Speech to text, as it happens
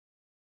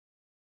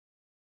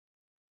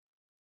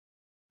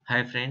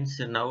Hi friends,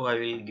 so now I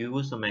will give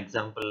you some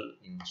example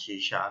in C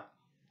Sharp.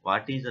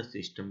 What is a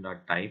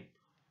system.type?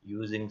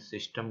 Using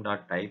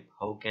system.type,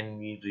 how can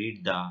we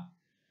read the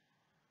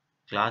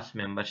class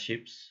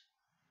memberships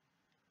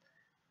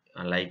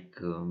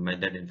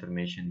method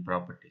information,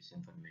 properties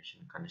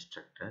information,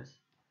 constructors,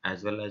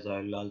 as well as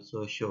I will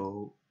also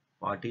show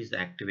what is the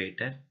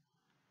activator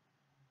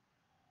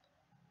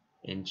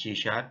in C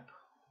Sharp.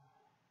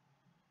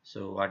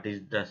 So what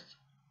is the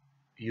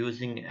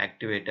using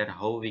activator,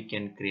 how we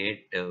can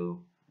create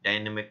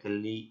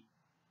dynamically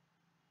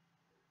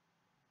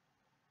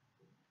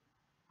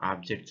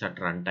objects at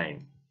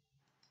runtime.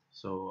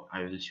 So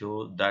I will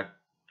show that.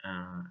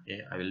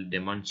 Yeah, I will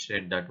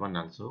demonstrate that one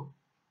also.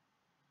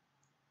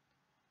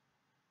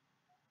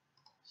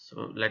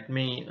 So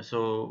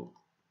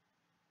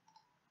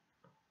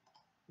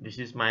this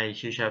is my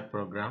C Sharp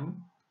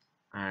program,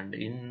 and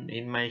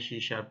in my C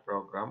Sharp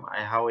program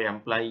I have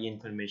employee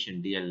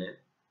information DLL.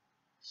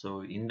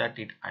 So in that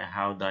I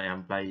have the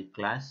employee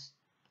class.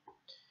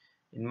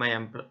 In my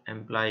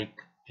employee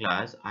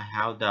class I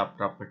have the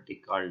property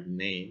called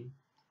name,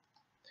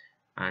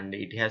 and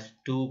it has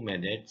two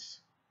methods.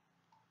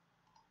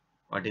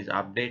 What is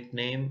update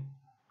name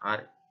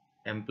or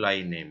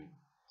employee name?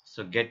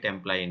 So get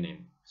employee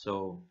name.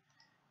 So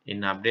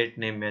in update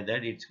name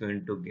method, it's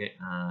going to get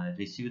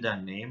receive the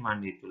name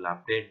and it will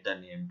update the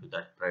name to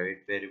that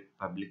private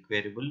public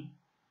variable,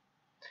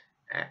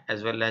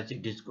 as well as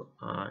it is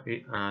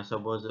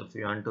suppose if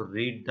you want to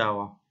read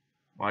the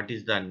what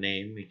is the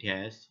name it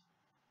has,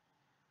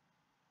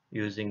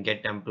 using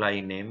get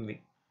employee name,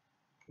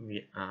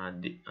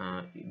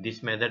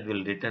 this method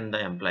will return the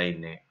employee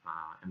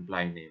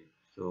name.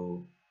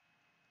 So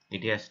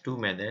it has two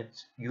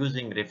methods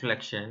using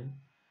reflection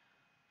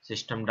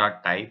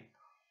system.type,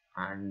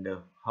 and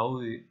how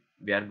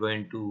we are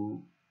going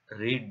to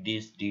read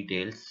these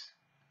details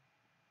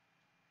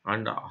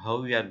and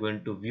how we are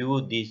going to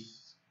view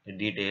these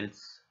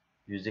details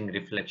using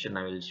reflection.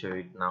 I will show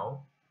it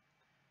now.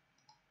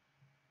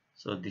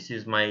 So this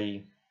is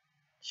my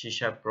C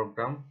Sharp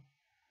program.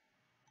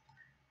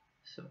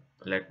 So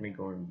let me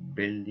go and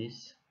build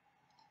this.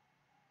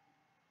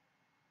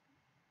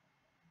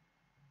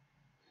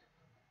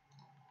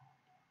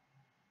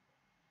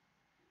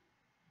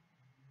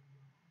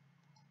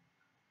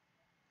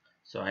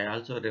 So I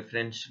also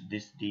referenced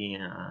this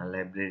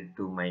library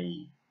to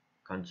my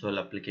console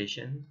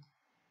application,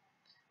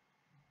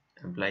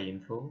 employee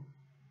info.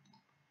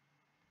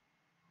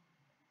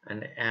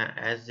 And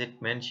as it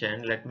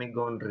mentioned, let me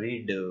go and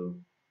read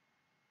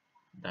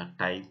the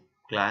type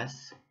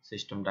class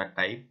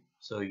system.type.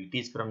 So it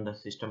is from the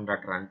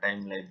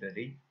system.runtime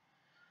library.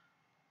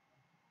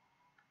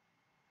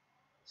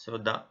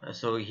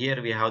 So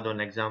here we have an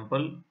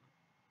example,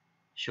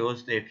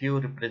 shows a few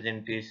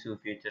representative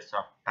features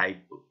of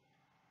type.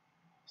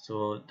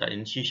 So the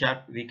in C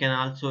Sharp we can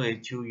also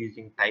achieve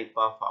using type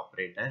of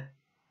operator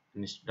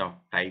instead of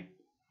type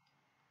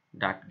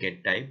dot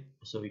get type.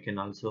 So we can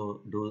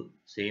also do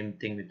same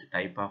thing with the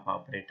type of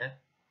operator.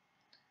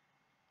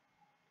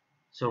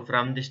 So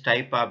from this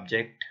type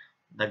object,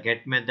 the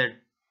get method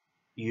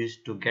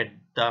used to get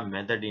the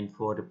method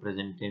info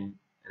representing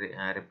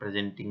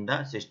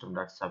the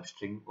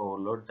system.substring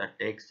overload that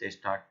takes a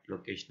start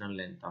location and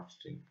length of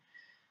string.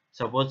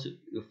 Suppose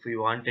if we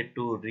wanted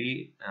to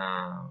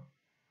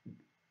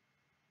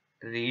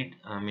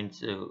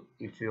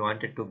if we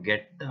wanted to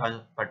get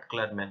the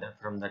particular method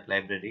from that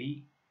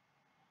library,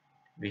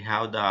 we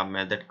have the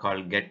method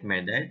called get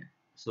method.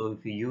 So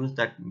if we use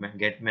that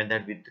get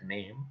method with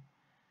name,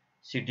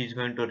 so it is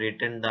going to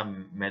return the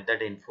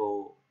method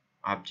info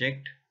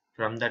object.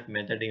 From that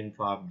method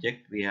info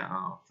object we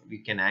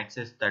can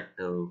access that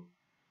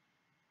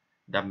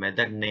the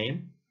method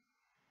name.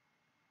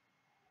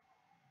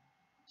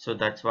 So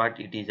that's what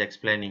it is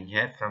explaining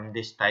here. From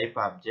this type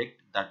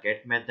object, the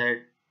get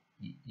method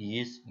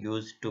is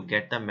used to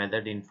get the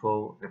method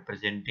info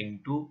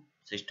representing to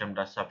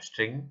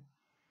system.substring,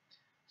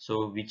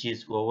 so which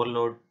is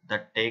overload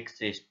that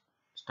takes a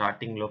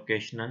starting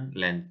location and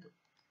length.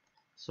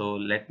 So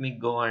let me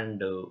go and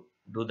do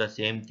the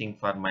same thing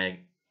for my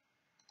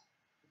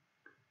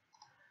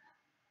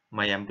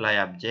employee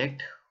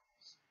object.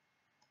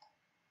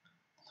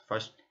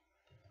 First,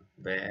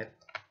 where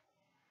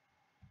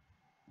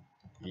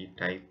we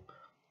type,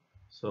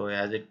 so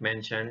as it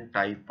mentioned,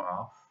 type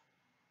of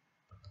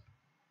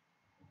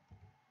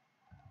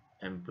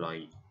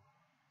employee.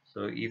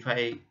 So if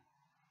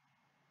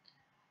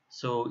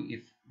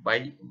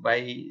by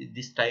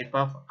this type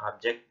of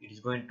object, it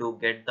is going to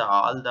get the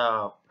all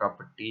the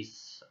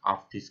properties of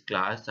this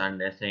class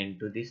and assign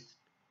to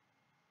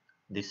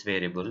this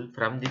variable.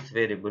 From this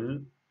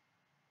variable,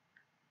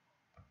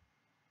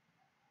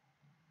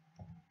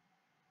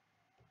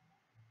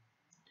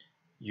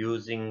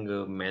 using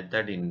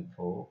method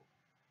info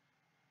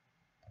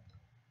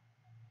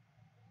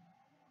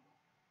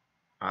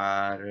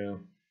or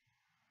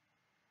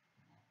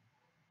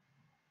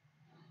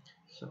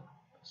so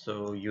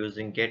so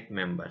using get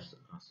members.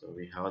 So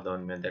we have the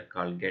one method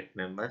called get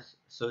members.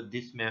 So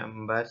these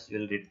members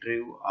will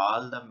retrieve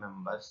all the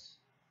members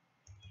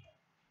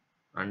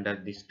under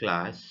this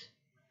class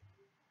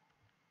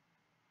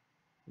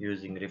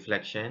using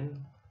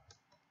reflection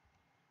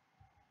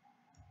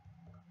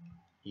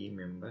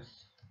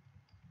members.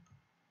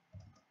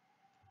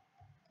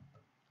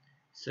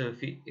 So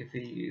if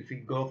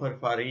we go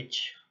for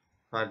each,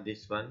 for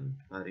this one,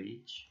 for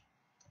each,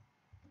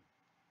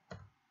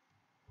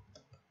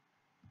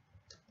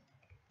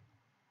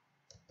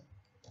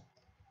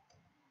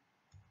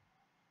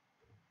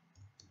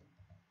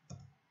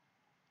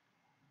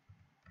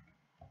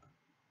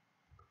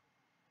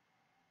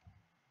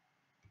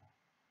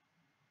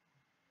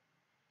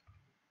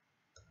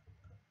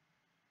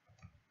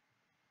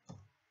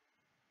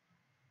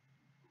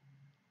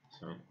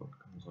 so I'll put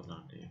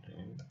console.data.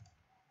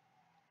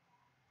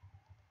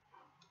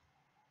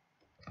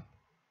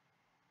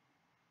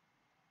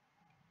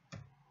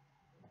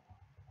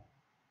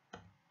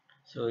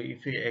 So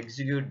if we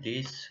execute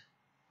this,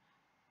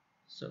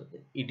 so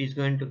it is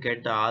going to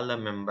get all the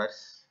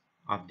members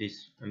of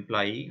this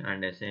employee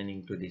and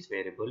assigning to this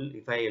variable.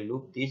 If I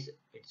loop this,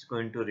 it's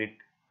going to read,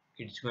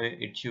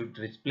 it should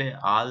display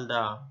all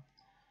the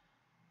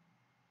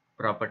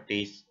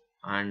properties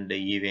and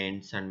the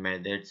events and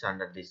methods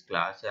under this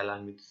class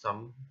along with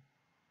some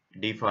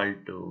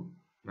default to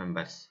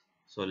members.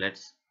 So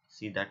let's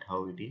see that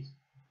how it is.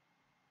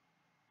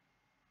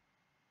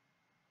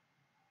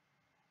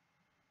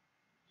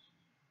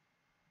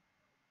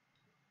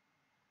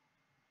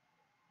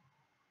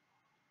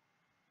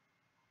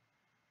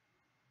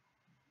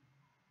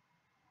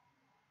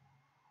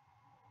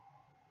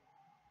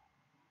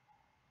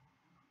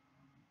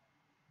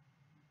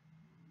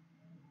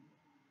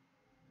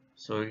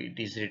 So it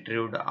is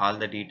retrieved all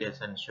the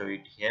details and show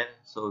it here.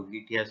 So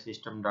it has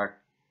system dot,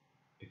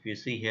 if you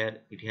see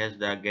here, it has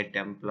the get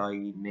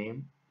employee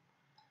name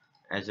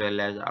as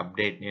well as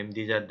update name.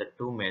 These are the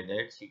two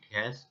methods it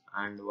has,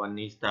 and one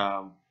is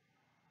the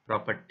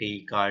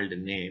property called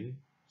name,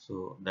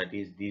 so that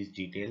is these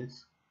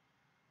details.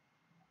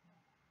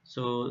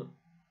 So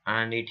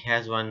and it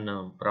has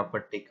one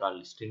property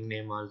called string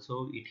name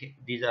also.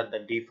 These are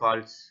the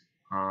defaults,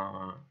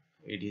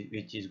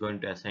 which is going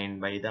to assign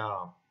by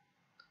the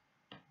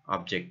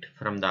object,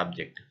 from the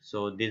object.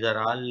 So these are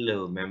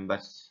all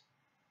members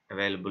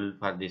available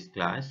for this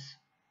class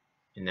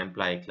in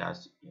employee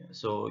class.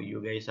 So you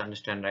guys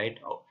understand, right?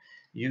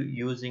 You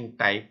using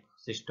type,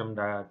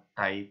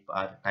 system.type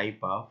or type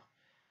of,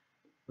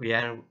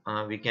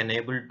 we can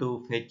able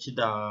to fetch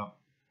the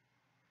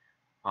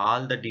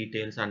all the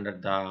details under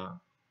the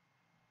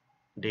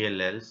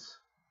DLLs,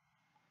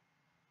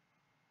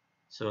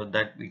 so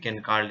that we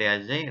can call it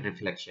as a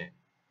reflection.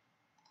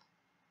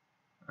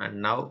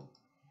 And now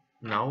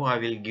I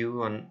will give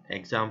one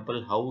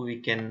example how we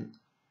can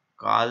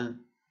call,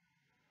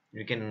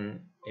 we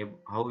can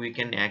how we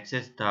can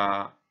access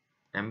the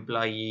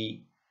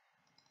employee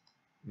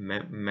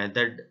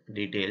method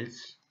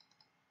details,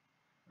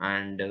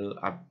 and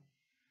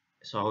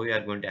so how we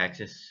are going to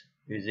access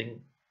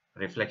using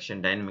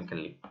reflection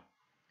dynamically.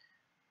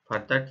 For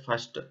that,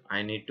 first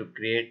I need to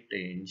create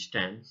an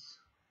instance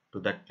to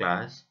that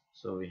class.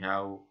 So we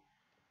have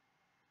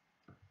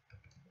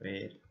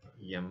where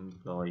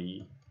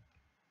employee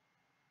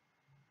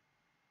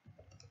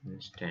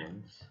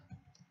instance.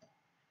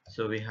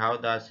 So we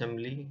have the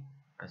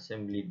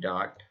assembly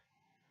dot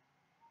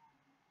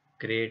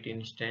create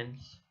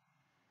instance,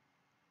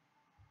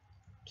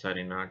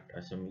 sorry, not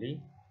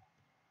assembly,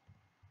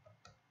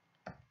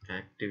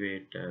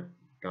 activator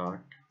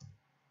dot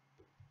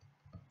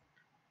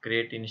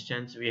create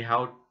instance. We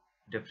have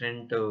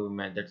different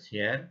methods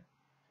here.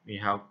 We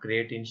have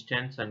create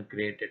instance and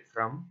created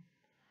from.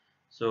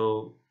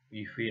 So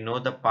if you know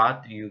the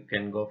path, you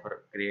can go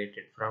for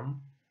created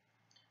from.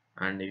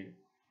 And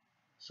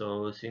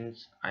so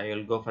since I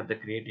will go for the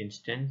create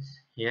instance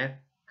here,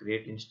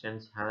 create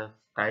instance has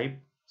type.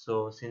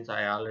 So since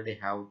I already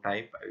have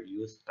type, I will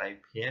use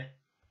type here.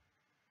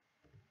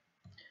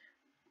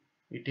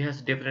 It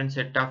has different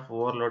set of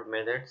overload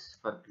methods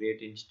for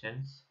create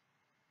instance,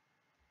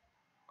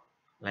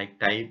 like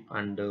type,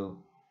 and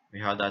we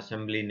have the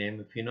assembly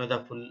name. If you know the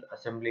full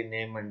assembly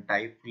name and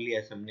type fully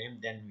assembly name,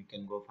 then we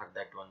can go for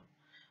that one,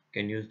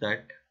 can use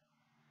that.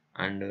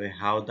 And we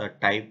have the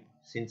type.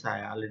 Since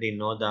I already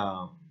know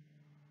the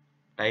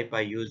type,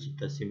 I use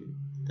the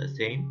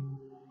same.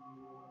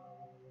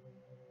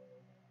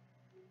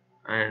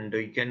 And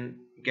you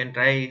can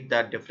try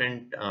the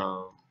different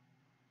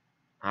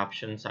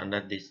options under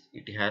this.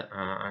 It has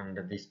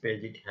under this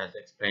page, it has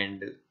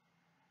explained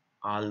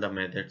all the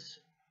methods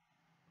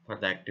for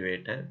the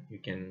activator. You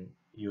can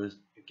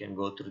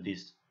go through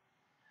this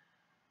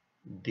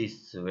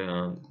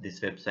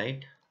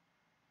website.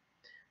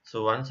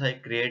 So once I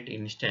create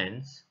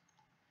instance,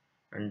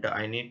 and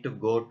I need to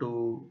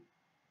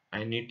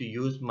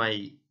use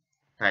my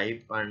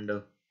type and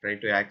try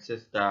to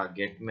access the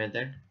get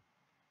method.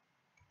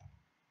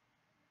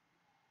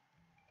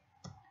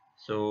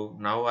 So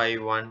now I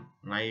wanted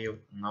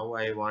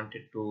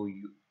to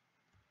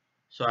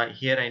so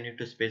here I need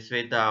to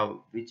specify the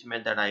which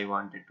method I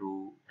wanted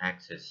to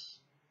access.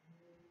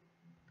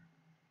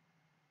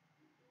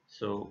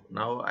 So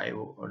now I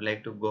would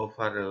like to go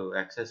for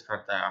access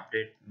for the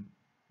update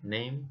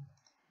name.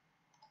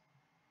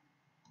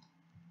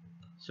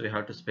 So you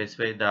have to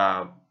specify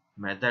the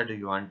method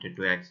you wanted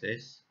to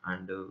access,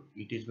 and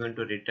it is going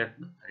to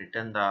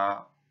return the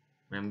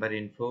member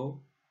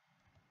info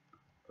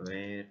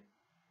where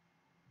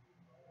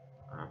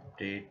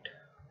update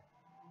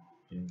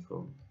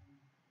info.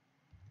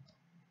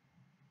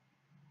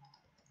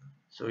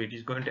 So it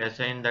is going to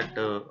assign that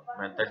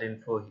method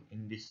info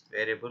in this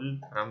variable.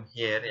 From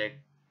here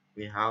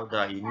we have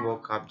the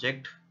invoke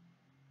object.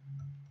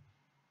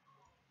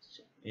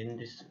 In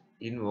this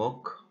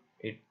invoke,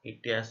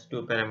 it has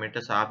two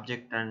parameters,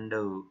 object and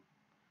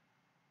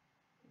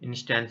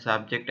instance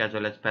object, as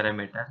well as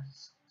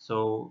parameters.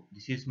 So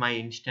this is my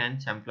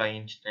instance, employee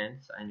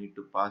instance. I need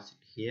to pass it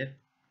here,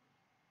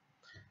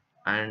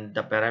 and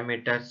the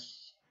parameters.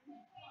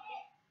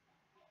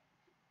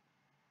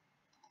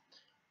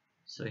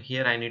 So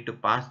here I need to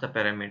pass the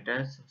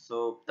parameters.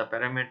 So the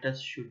parameters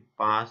should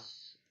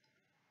pass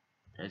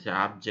as an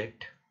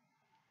object.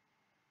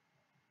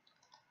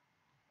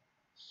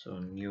 So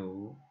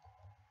new.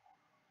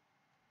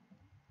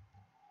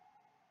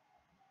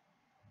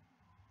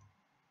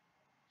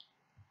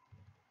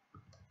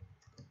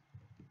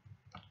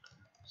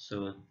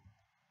 So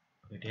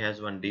it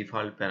has one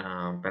default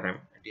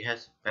it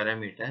has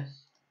parameters,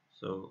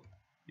 so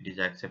it is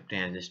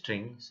accepting as a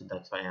string, so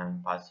that's why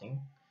I'm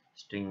passing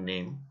string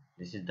name.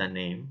 This is the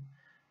name.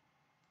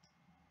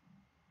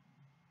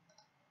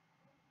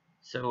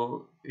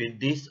 So with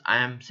this I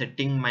am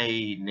setting my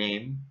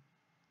name,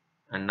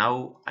 and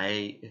now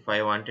if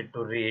I wanted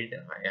to read,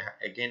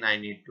 again I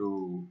need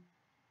to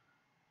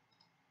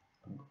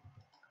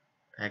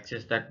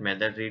access that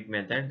method, read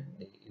method.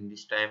 In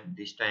this time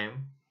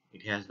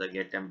it has the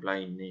get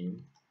employee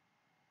name,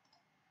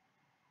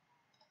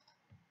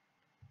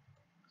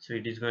 so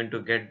it is going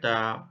to get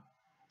the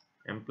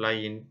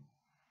employee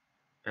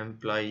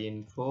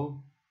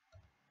info.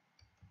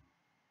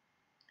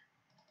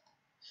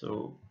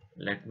 So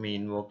let me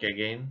invoke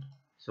again.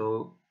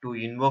 So to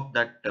invoke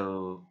that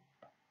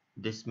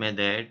this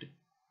method,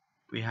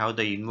 we have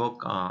the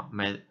invoke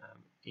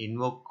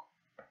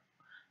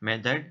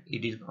method.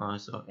 It is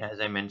so as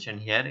I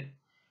mentioned here,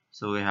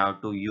 so we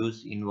have to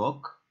use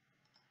invoke,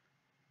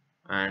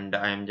 and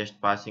I am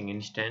just passing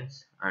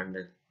instance, and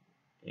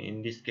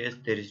in this case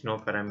there is no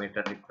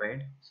parameter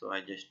required, so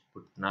I just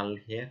put null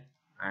here.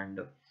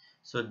 And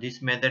so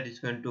this method is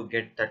going to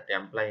get that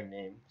employee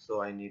name,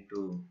 so I need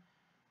to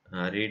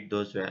read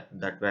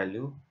that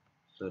value.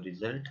 So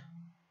result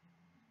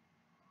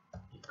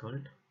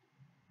equal.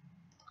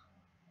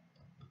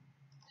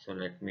 So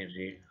let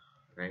me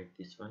write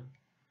this one.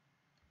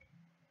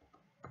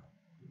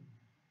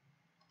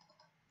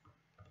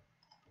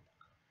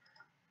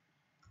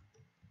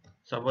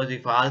 Suppose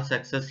if all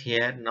success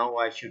here, now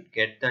I should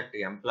get that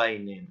employee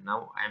name.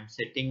 Now I am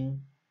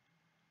setting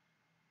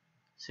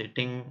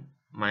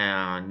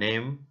my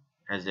name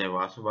as a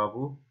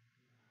Vasubabu.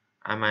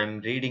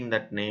 I'm reading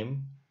that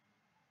name,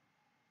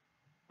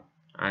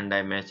 and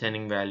I'm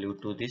assigning value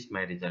to this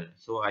my result.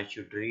 So I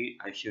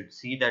should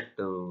see that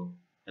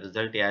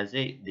result as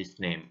this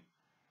name.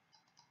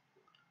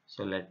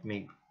 So let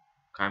me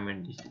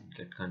comment this,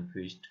 get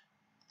confused.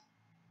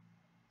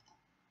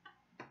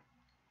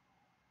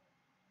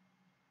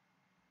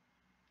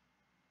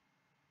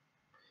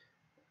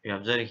 You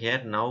observe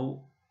here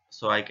now,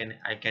 so I can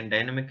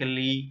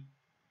dynamically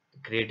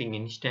creating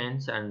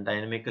instance and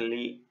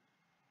dynamically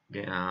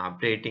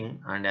updating,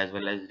 and as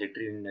well as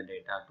retrieving the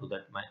data to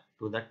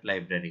that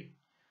library,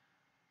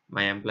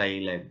 my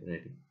employee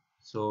library.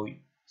 So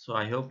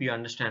I hope you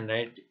understand,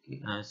 right?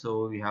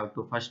 So we have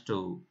to first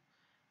to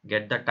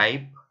get the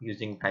type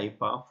using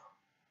type of.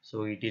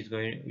 So it is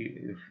going,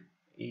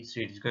 if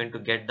it is going to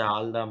get the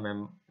all the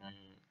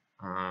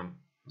um,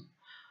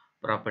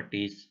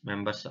 properties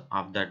members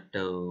of that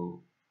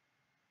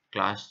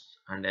class,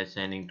 and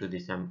assigning to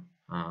this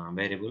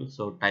variable.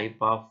 So type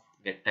of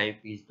get type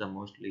is the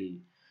mostly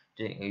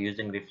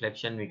using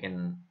reflection we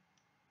can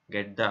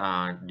get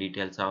the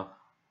details of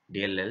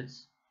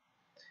DLLs.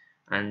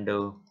 And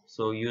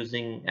so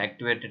using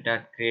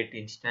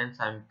Activator.CreateInstace,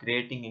 I'm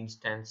creating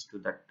instance to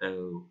that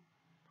the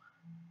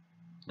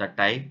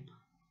type,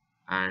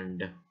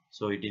 and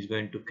so it is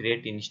going to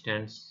create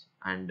instance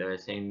and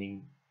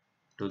assigning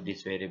to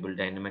this variable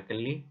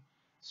dynamically.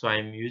 So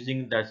I'm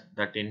using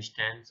that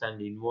instance and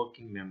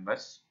invoking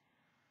members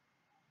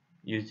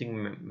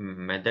using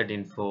method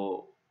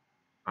info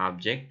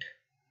object.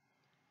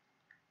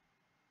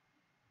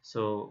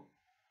 So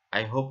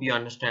I hope you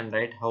understand,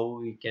 right, how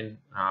we can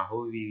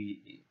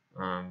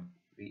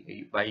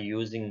by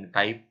using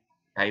type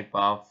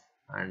of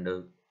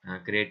and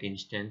create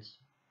instance,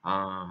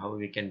 how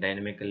we can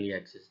dynamically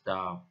access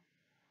the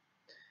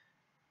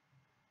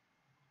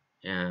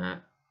uh,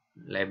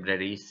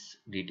 libraries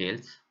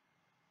details,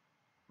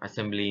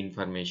 assembly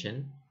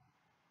information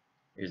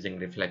using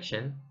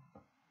reflection.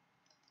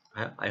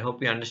 I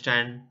hope you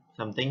understand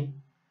something,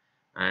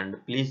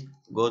 and please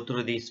go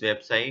through this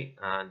website,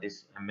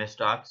 this MS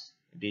Docs.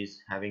 It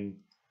is having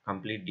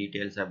complete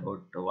details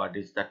about what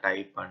is the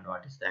type and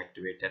what is the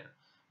activator,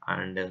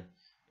 and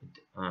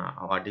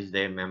what is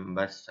their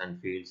members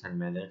and fields and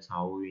methods,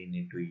 how we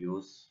need to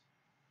use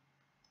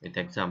with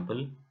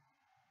example.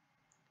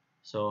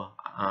 So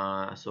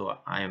I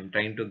am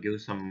trying to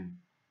give some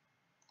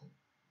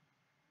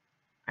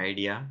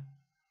idea.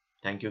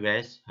 Thank you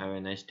guys, have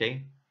a nice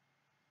day.